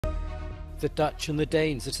The Dutch and the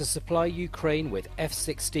Danes are to supply Ukraine with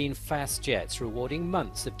F-16 fast jets, rewarding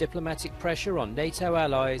months of diplomatic pressure on NATO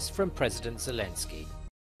allies from President Zelensky.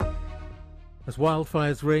 As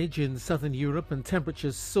wildfires rage in southern Europe and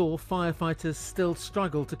temperatures soar, firefighters still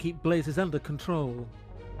struggle to keep blazes under control.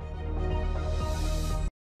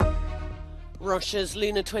 Russia's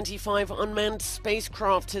Luna 25 unmanned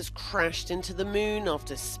spacecraft has crashed into the moon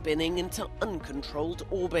after spinning into uncontrolled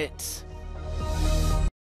orbit.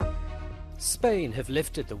 Spain have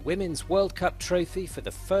lifted the Women's World Cup trophy for the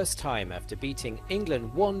first time after beating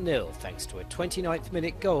England 1-0 thanks to a 29th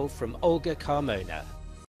minute goal from Olga Carmona.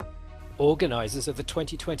 Organisers of the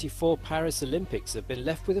 2024 Paris Olympics have been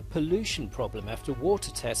left with a pollution problem after water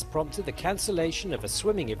tests prompted the cancellation of a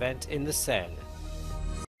swimming event in the Seine.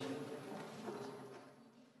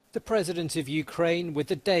 The President of Ukraine with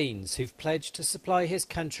the Danes, who've pledged to supply his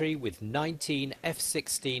country with 19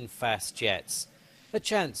 F-16 fast jets. A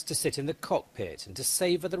chance to sit in the cockpit and to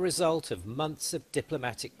savour the result of months of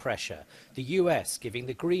diplomatic pressure, the US giving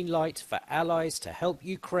the green light for allies to help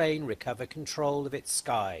Ukraine recover control of its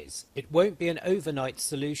skies. It won't be an overnight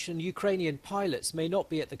solution. Ukrainian pilots may not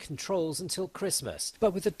be at the controls until Christmas,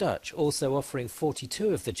 but with the Dutch also offering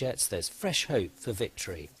 42 of the jets, there's fresh hope for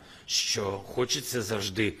victory. Що хочеться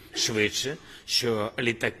завжди швидше, що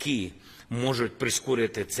літаки можуть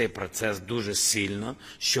прискорити цей процес дуже сильно,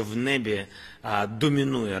 що в небі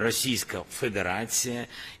домінує Російська Федерація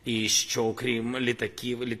і що окрім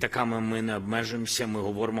літаками ми не обмежуємося, ми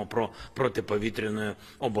говоримо про протиповітряну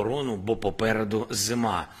оборону, бо попереду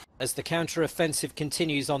зима. As the counter-offensive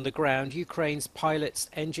continues on the ground, Ukraine's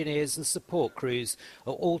pilots, engineers and support crews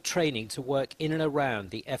are all training to work in and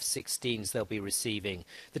around the F-16s they'll be receiving.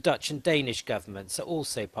 The Dutch and Danish governments are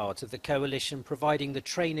also part of the coalition providing the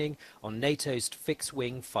training on NATO's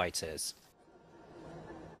fixed-wing fighters.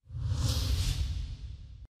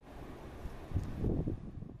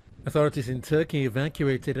 Authorities in Turkey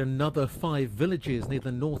evacuated another 5 villages near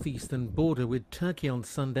the northeastern border with Turkey on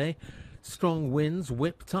Sunday. Strong winds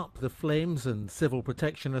whipped up the flames and civil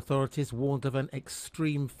protection authorities warned of an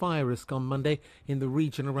extreme fire risk on Monday in the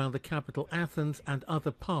region around the capital Athens and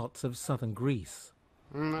other parts of southern Greece.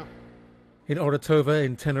 In Orotova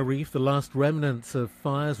in Tenerife, the last remnants of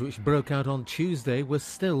fires which broke out on Tuesday were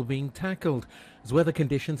still being tackled. As weather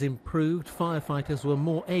conditions improved, firefighters were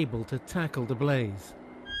more able to tackle the blaze.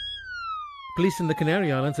 Police in the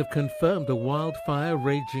Canary Islands have confirmed a wildfire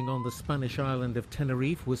raging on the Spanish island of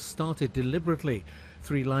Tenerife was started deliberately.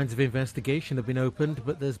 3 lines of investigation have been opened,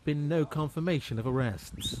 but there's been no confirmation of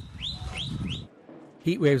arrests.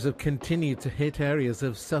 Heatwaves have continued to hit areas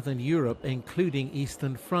of southern Europe, including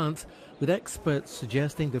eastern France, with experts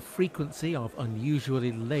suggesting the frequency of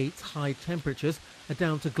unusually late high temperatures are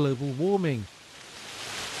down to global warming.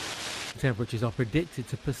 Temperatures are predicted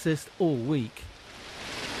to persist all week.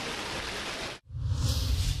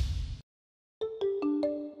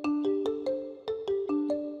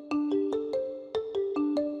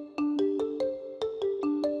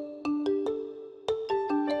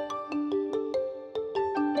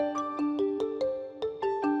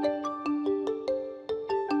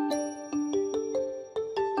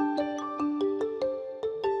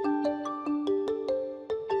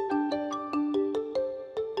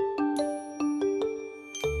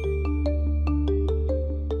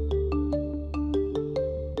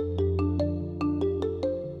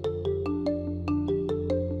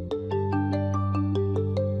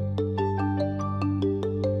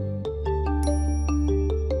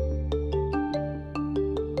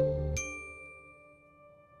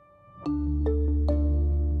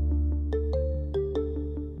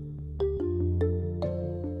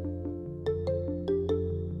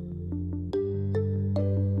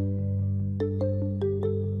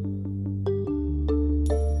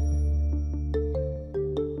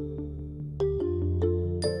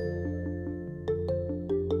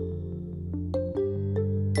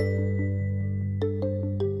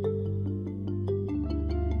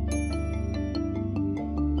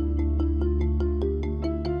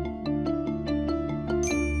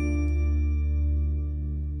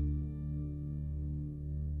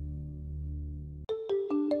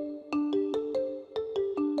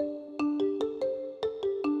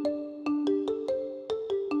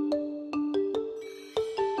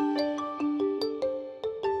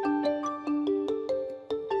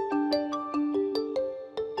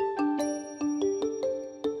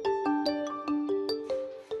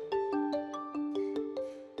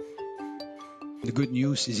 The good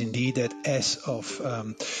news is indeed that as of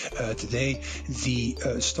today, the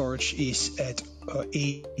storage is at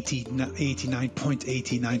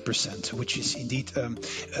 89.89%, which is indeed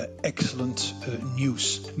excellent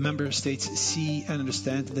news. Member states see and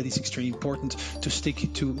understand that it's extremely important to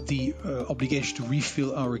stick to the obligation to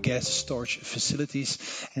refill our gas storage facilities,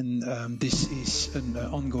 and this is an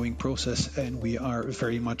ongoing process, and we are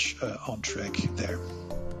very much on track there.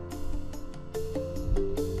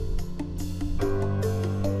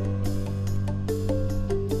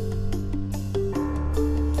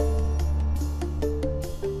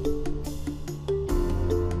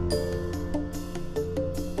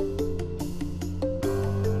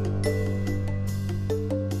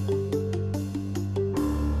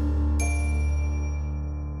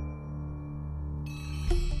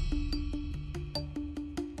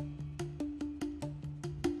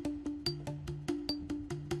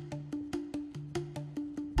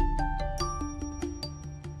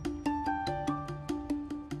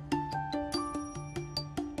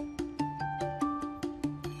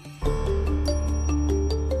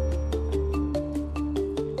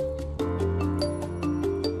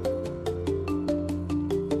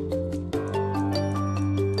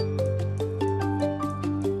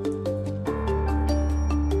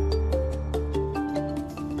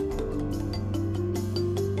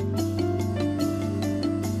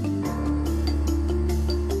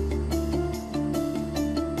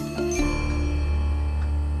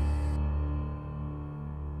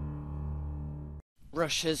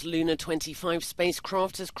 Russia's Luna 25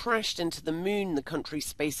 spacecraft has crashed into the moon, the country's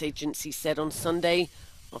space agency said on Sunday,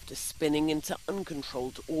 after spinning into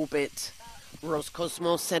uncontrolled orbit.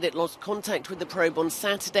 Roscosmos said it lost contact with the probe on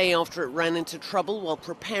Saturday after it ran into trouble while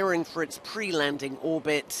preparing for its pre-landing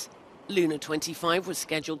orbit. Luna 25 was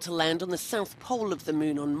scheduled to land on the south pole of the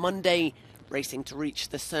moon on Monday, racing to reach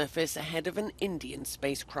the surface ahead of an Indian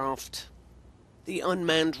spacecraft. The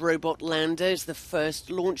unmanned robot lander is the first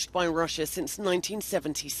launched by Russia since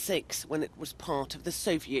 1976, when it was part of the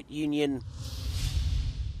Soviet Union.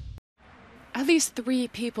 At least 3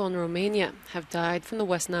 people in Romania have died from the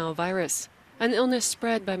West Nile virus, an illness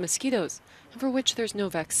spread by mosquitoes and for which there's no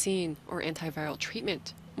vaccine or antiviral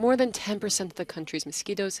treatment. More than 10% of the country's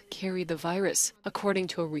mosquitoes carry the virus, according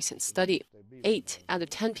to a recent study. 8 out of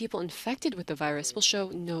 10 people infected with the virus will show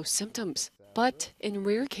no symptoms. But in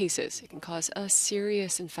rare cases, it can cause a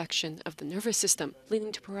serious infection of the nervous system,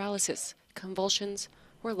 leading to paralysis, convulsions,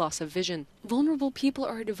 or loss of vision. Vulnerable people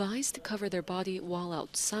are advised to cover their body while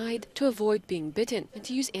outside to avoid being bitten and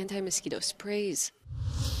to use anti-mosquito sprays.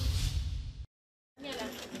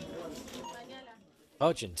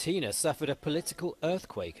 Argentina suffered a political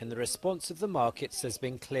earthquake and the response of the markets has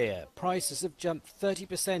been clear. Prices have jumped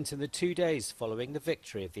 30% in the 2 days following the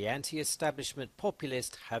victory of the anti-establishment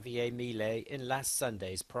populist Javier Milei in last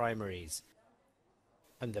Sunday's primaries.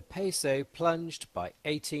 And the peso plunged by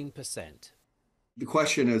 18%. The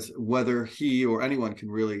question is whether he or anyone can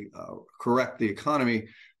really correct the economy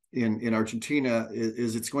in Argentina.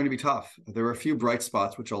 It's going to be tough. There are a few bright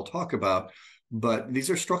spots, which I'll talk about, but these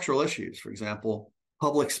are structural issues. For example,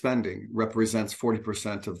 public spending represents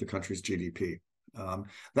 40% of the country's GDP.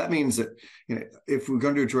 That means that if we're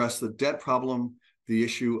going to address the debt problem, the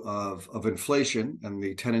issue of inflation and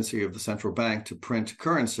the tendency of the central bank to print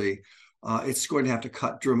currency, it's going to have to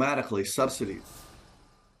cut dramatically subsidies.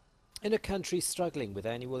 In a country struggling with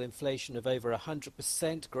annual inflation of over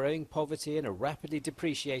 100%, growing poverty and a rapidly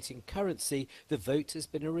depreciating currency, the vote has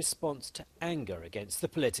been a response to anger against the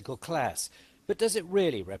political class. But does it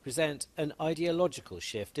really represent an ideological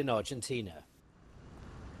shift in Argentina?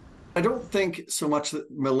 I don't think so much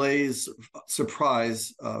that Milei's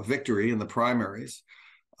surprise victory in the primaries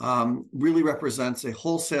really represents a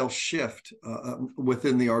wholesale shift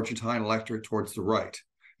within the Argentine electorate towards the right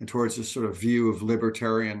and towards this sort of view of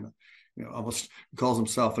libertarian, almost calls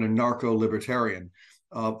himself an anarcho-libertarian,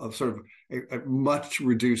 of sort of a much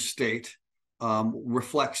reduced state.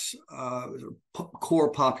 Reflects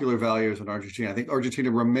core popular values in Argentina. I think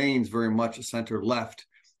Argentina remains very much a center-left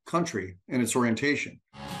country in its orientation.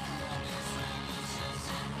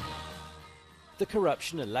 The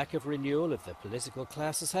corruption and lack of renewal of the political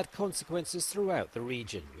class has had consequences throughout the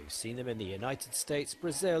region. We've seen them in the United States,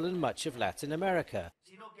 Brazil, and much of Latin America.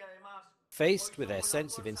 Faced with their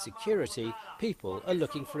sense of insecurity, people are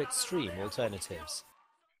looking for extreme alternatives.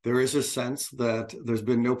 There is a sense that there's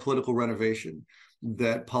been no political renovation,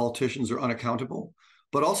 that politicians are unaccountable,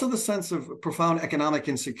 but also the sense of profound economic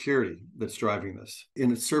insecurity that's driving this.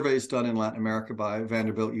 In surveys done in Latin America by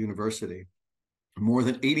Vanderbilt University, more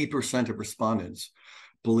than 80% of respondents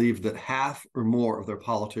believed that half or more of their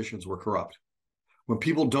politicians were corrupt. When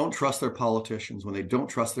people don't trust their politicians, when they don't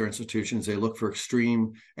trust their institutions, they look for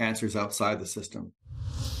extreme answers outside the system.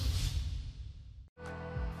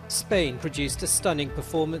 Spain produced a stunning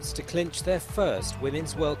performance to clinch their first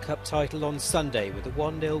Women's World Cup title on Sunday with a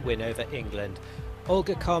 1-0 win over England.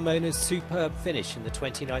 Olga Carmona's superb finish in the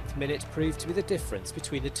 29th minute proved to be the difference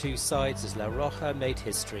between the two sides as La Roja made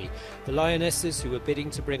history. The Lionesses, who were bidding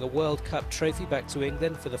to bring a World Cup trophy back to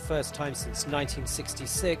England for the first time since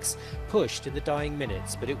 1966, pushed in the dying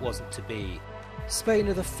minutes, but it wasn't to be. Spain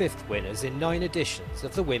are the 5th winners in 9 editions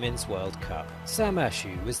of the Women's World Cup. Sam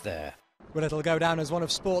Ashew was there. Well, it'll go down as one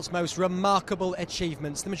of sport's most remarkable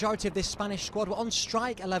achievements. The majority of this Spanish squad were on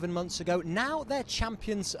strike 11 months ago. Now they're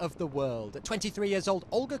champions of the world. At 23 years old,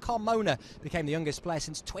 Olga Carmona became the youngest player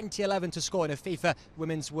since 2011 to score in a FIFA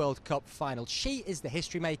Women's World Cup final. She is the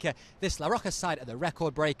history maker. This La Roja side are the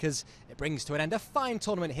record breakers. It brings to an end a fine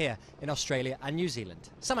tournament here in Australia and New Zealand.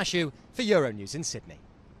 Sam Ashew for Euronews in Sydney.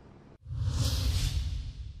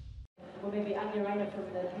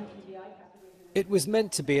 It was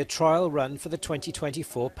meant to be a trial run for the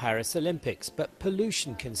 2024 Paris Olympics, but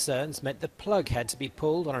pollution concerns meant the plug had to be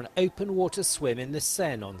pulled on an open water swim in the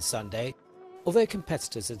Seine on Sunday. Although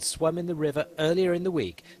competitors had swum in the river earlier in the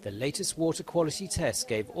week, the latest water quality test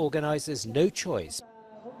gave organisers no choice.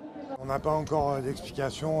 On n'a pas encore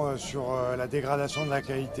d'explication sur la dégradation de la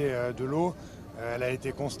qualité de l'eau. Elle a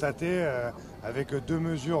été constatée avec 2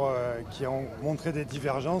 mesures qui ont montré des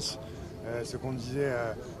divergences. Ce qu'on disait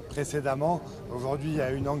précédemment. Aujourd'hui, il y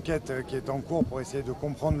a une enquête qui est en cours pour essayer de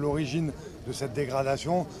comprendre l'origine de cette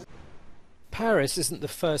dégradation. Paris isn't the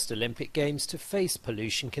first Olympic Games to face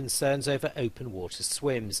pollution concerns over open water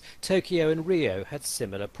swims. Tokyo and Rio had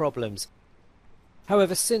similar problems.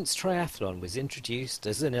 However, since triathlon was introduced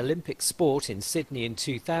as an Olympic sport in Sydney in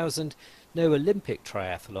 2000, no Olympic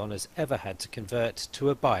triathlon has ever had to convert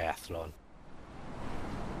to a biathlon.